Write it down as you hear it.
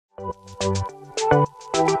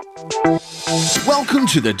Welcome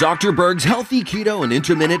to the Dr. Berg's Healthy Keto and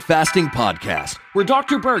Intermittent Fasting Podcast, where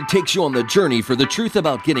Dr. Berg takes you on the journey for the truth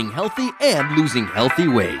about getting healthy and losing healthy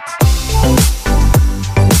weight.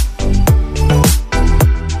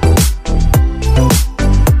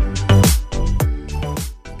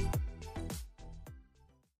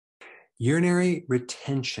 Urinary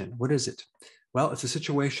retention, what is it? Well, it's a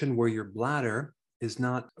situation where your bladder is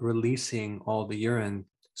not releasing all the urine.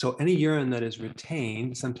 So any urine that is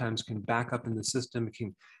retained sometimes can back up in the system. It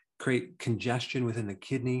can create congestion within the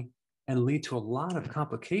kidney and lead to a lot of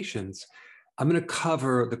complications. I'm going to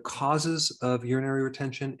cover the causes of urinary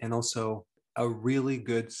retention and also a really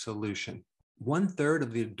good solution. 1/3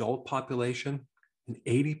 of the adult population and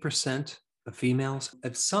 80% of females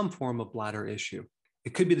have some form of bladder issue.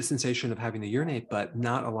 It could be the sensation of having to urinate, but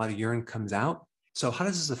not a lot of urine comes out. So how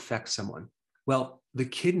does this affect someone? Well, the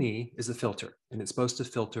kidney is a filter, and it's supposed to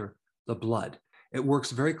filter the blood. It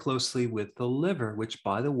works very closely with the liver, which,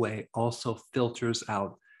 by the way, also filters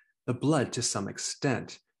out the blood to some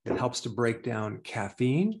extent. It helps to break down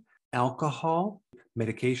caffeine, alcohol,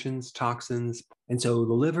 medications, toxins. And so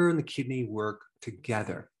the liver and the kidney work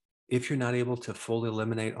together. If you're not able to fully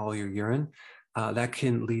eliminate all your urine, that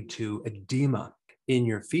can lead to edema in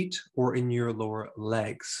your feet or in your lower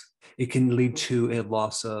legs. It can lead to a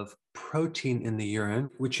loss of protein in the urine,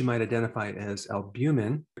 which you might identify as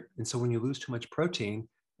albumin. And so when you lose too much protein,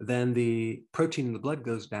 then the protein in the blood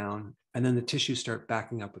goes down and then the tissues start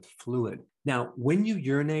backing up with fluid. Now, when you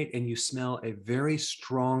urinate and you smell a very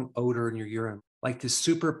strong odor in your urine, like this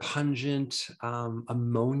super pungent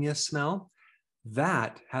ammonia smell,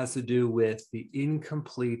 that has to do with the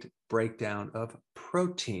incomplete breakdown of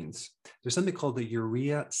proteins. There's something called the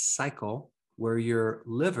urea cycle, where your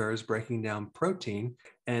liver is breaking down protein.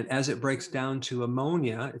 And as it breaks down to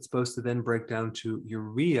ammonia, it's supposed to then break down to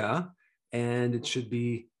urea, and it should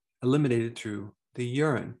be eliminated through the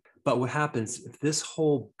urine. But what happens if this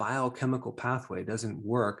whole biochemical pathway doesn't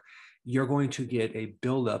work, you're going to get a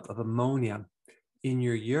buildup of ammonia in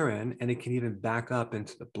your urine, and it can even back up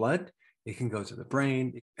into the blood. It can go to the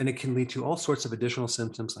brain, and it can lead to all sorts of additional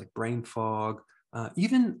symptoms like brain fog,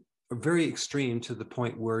 even very extreme to the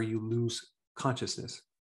point where you lose consciousness.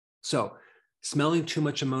 So smelling too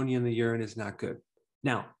much ammonia in the urine is not good.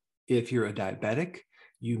 Now, if you're a diabetic,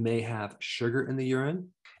 you may have sugar in the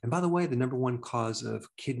urine. And by the way, the number one cause of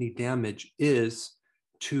kidney damage is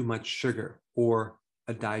too much sugar or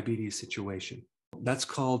a diabetes situation. That's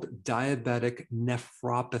called diabetic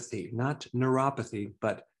nephropathy, not neuropathy,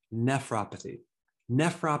 but nephropathy.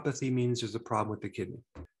 Nephropathy means there's a problem with the kidney.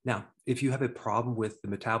 Now, if you have a problem with the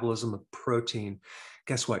metabolism of protein,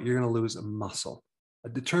 guess what? You're going to lose muscle.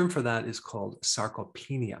 The term for that is called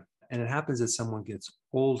sarcopenia. And it happens as someone gets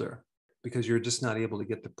older because you're just not able to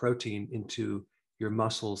get the protein into your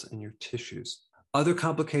muscles and your tissues. Other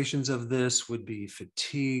complications of this would be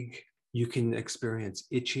fatigue. You can experience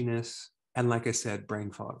itchiness. And like I said,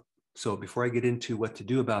 brain fog. So before I get into what to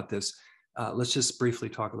do about this, let's just briefly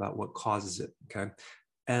talk about what causes it, okay?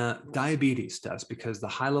 Diabetes does, because the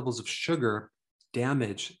high levels of sugar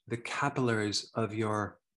damage the capillaries of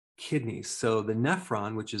your kidneys. So the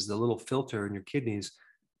nephron, which is the little filter in your kidneys,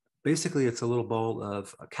 basically it's a little bowl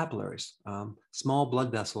of capillaries, small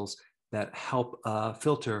blood vessels that help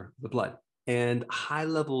filter the blood. And high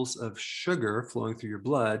levels of sugar flowing through your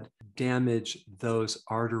blood damage those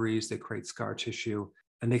arteries. They create scar tissue,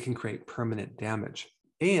 and they can create permanent damage.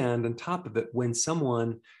 And on top of it, when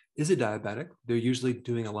someone is a diabetic, they're usually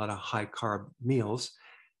doing a lot of high carb meals.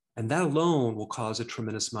 And that alone will cause a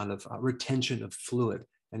tremendous amount of retention of fluid.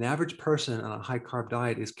 An average person on a high carb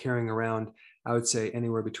diet is carrying around, I would say,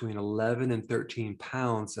 anywhere between 11 and 13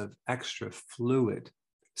 pounds of extra fluid.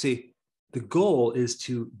 See, the goal is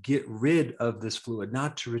to get rid of this fluid,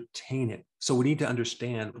 not to retain it. So we need to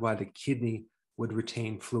understand why the kidney would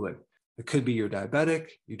retain fluid. It could be you're diabetic,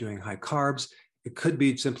 you're doing high carbs. It could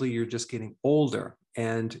be simply you're just getting older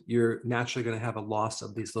and you're naturally going to have a loss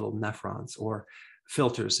of these little nephrons or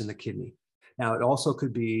filters in the kidney. Now, it also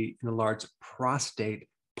could be an enlarged prostate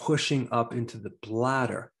pushing up into the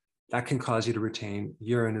bladder. That can cause you to retain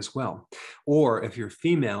urine as well. Or if you're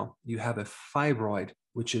female, you have a fibroid,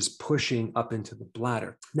 which is pushing up into the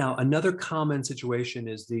bladder. Now, another common situation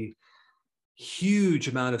is the huge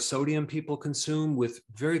amount of sodium people consume with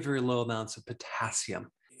very, very low amounts of potassium.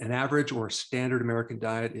 An average or standard American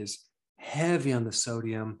diet is heavy on the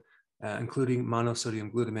sodium, including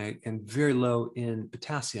monosodium glutamate, and very low in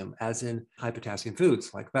potassium, as in high potassium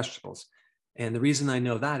foods like vegetables. And the reason I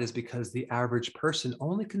know that is because the average person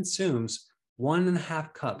only consumes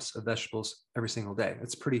 1.5 cups of vegetables every single day.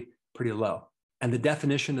 That's pretty low. And the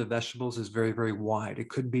definition of vegetables is very, very wide. It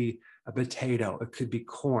could be a potato, it could be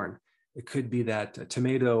corn, it could be that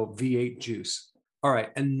tomato V8 juice. All right,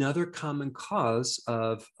 another common cause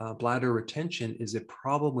of bladder retention is a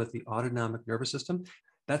problem with the autonomic nervous system.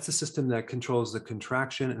 That's the system that controls the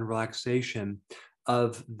contraction and relaxation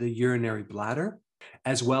of the urinary bladder,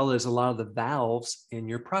 as well as a lot of the valves in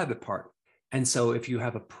your private part. And so if you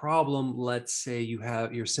have a problem, let's say you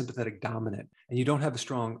have your sympathetic dominant and you don't have a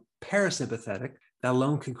strong parasympathetic, that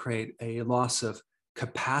alone can create a loss of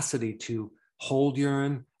capacity to hold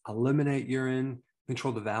urine, eliminate urine,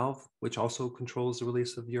 control the valve, which also controls the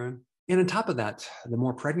release of urine. And on top of that, the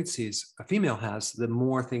more pregnancies a female has, the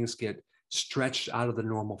more things get stretched out of the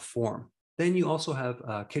normal form. Then you also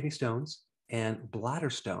have kidney stones and bladder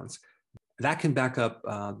stones. That can back up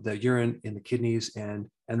the urine in the kidneys and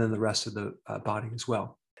then the rest of the body as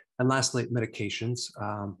well. And lastly, medications.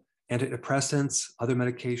 Antidepressants, other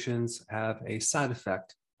medications have a side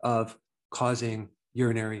effect of causing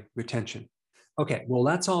urinary retention. Okay, well,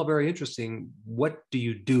 that's all very interesting. What do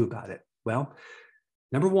you do about it? Well,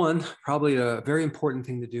 number one, probably a very important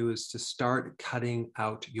thing to do is to start cutting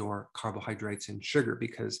out your carbohydrates and sugar,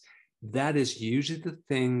 because that is usually the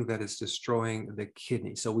thing that is destroying the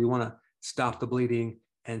kidney. So we want to stop the bleeding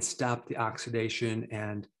and stop the oxidation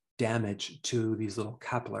and damage to these little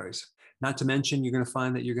capillaries. Not to mention, you're going to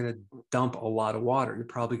find that you're going to dump a lot of water. You're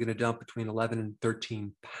probably going to dump between 11 and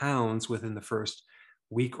 13 pounds within the first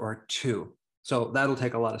week or two. So that'll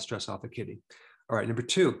take a lot of stress off the kidney. All right, number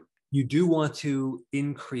two, you do want to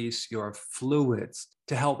increase your fluids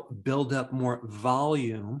to help build up more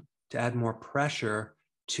volume, to add more pressure,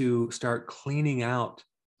 to start cleaning out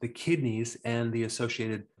the kidneys and the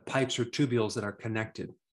associated pipes or tubules that are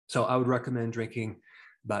connected. So I would recommend drinking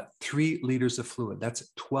about 3 liters of fluid.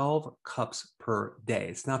 That's 12 cups per day.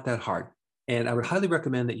 It's not that hard. And I would highly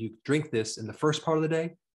recommend that you drink this in the first part of the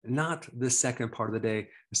day, not the second part of the day,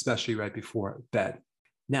 especially right before bed.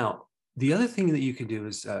 Now, the other thing that you can do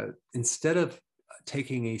is instead of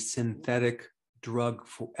taking a synthetic drug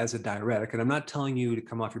as a diuretic, and I'm not telling you to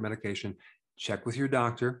come off your medication, check with your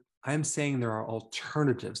doctor. I am saying there are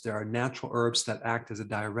alternatives. There are natural herbs that act as a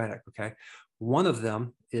diuretic, okay? One of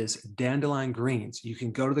them is dandelion greens. You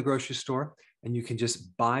can go to the grocery store and you can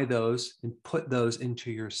just buy those and put those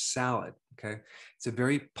into your salad, okay? It's a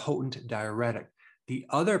very potent diuretic. The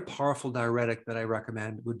other powerful diuretic that I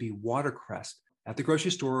recommend would be watercress. At the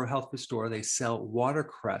grocery store or health food store, they sell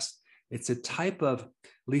watercress. It's a type of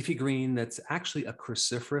leafy green that's actually a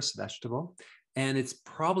cruciferous vegetable. And it's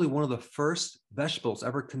probably one of the first vegetables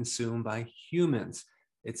ever consumed by humans.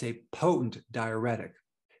 It's a potent diuretic.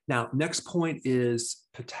 Now, next point is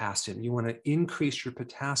potassium. You want to increase your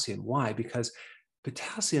potassium. Why? Because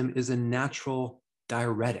potassium is a natural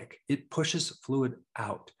diuretic. It pushes fluid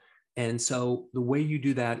out. And so the way you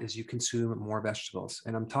do that is you consume more vegetables.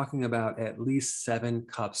 And I'm talking about at least 7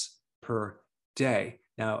 cups per day.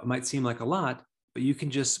 Now, it might seem like a lot, but you can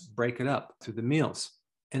just break it up through the meals.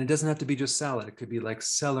 And it doesn't have to be just salad. It could be like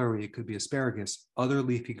celery, it could be asparagus, other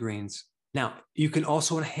leafy greens. Now, you can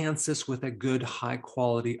also enhance this with a good high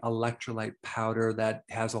quality electrolyte powder that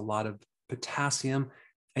has a lot of potassium.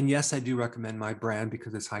 And yes, I do recommend my brand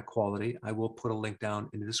because it's high quality. I will put a link down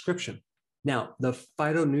in the description. Now, the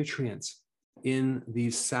phytonutrients in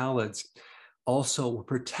these salads also will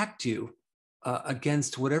protect you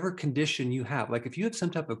against whatever condition you have. Like if you have some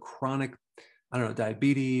type of chronic, I don't know,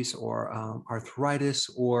 diabetes or arthritis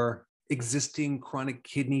or existing chronic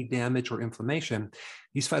kidney damage or inflammation,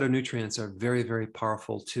 these phytonutrients are very, very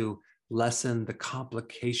powerful to lessen the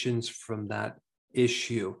complications from that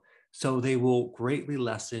issue. So they will greatly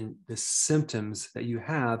lessen the symptoms that you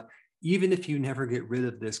have, even if you never get rid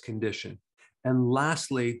of this condition. And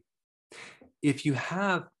lastly, if you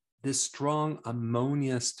have this strong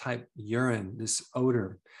ammonious type urine, this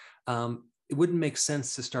odor, it wouldn't make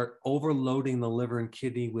sense to start overloading the liver and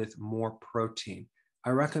kidney with more protein.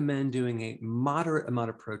 I recommend doing a moderate amount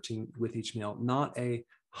of protein with each meal, not a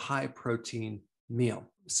high protein meal.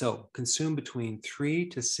 So consume between 3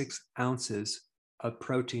 to 6 ounces of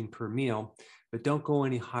protein per meal, but don't go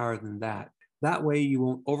any higher than that. That way you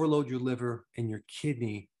won't overload your liver and your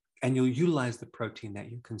kidney, and you'll utilize the protein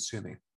that you're consuming.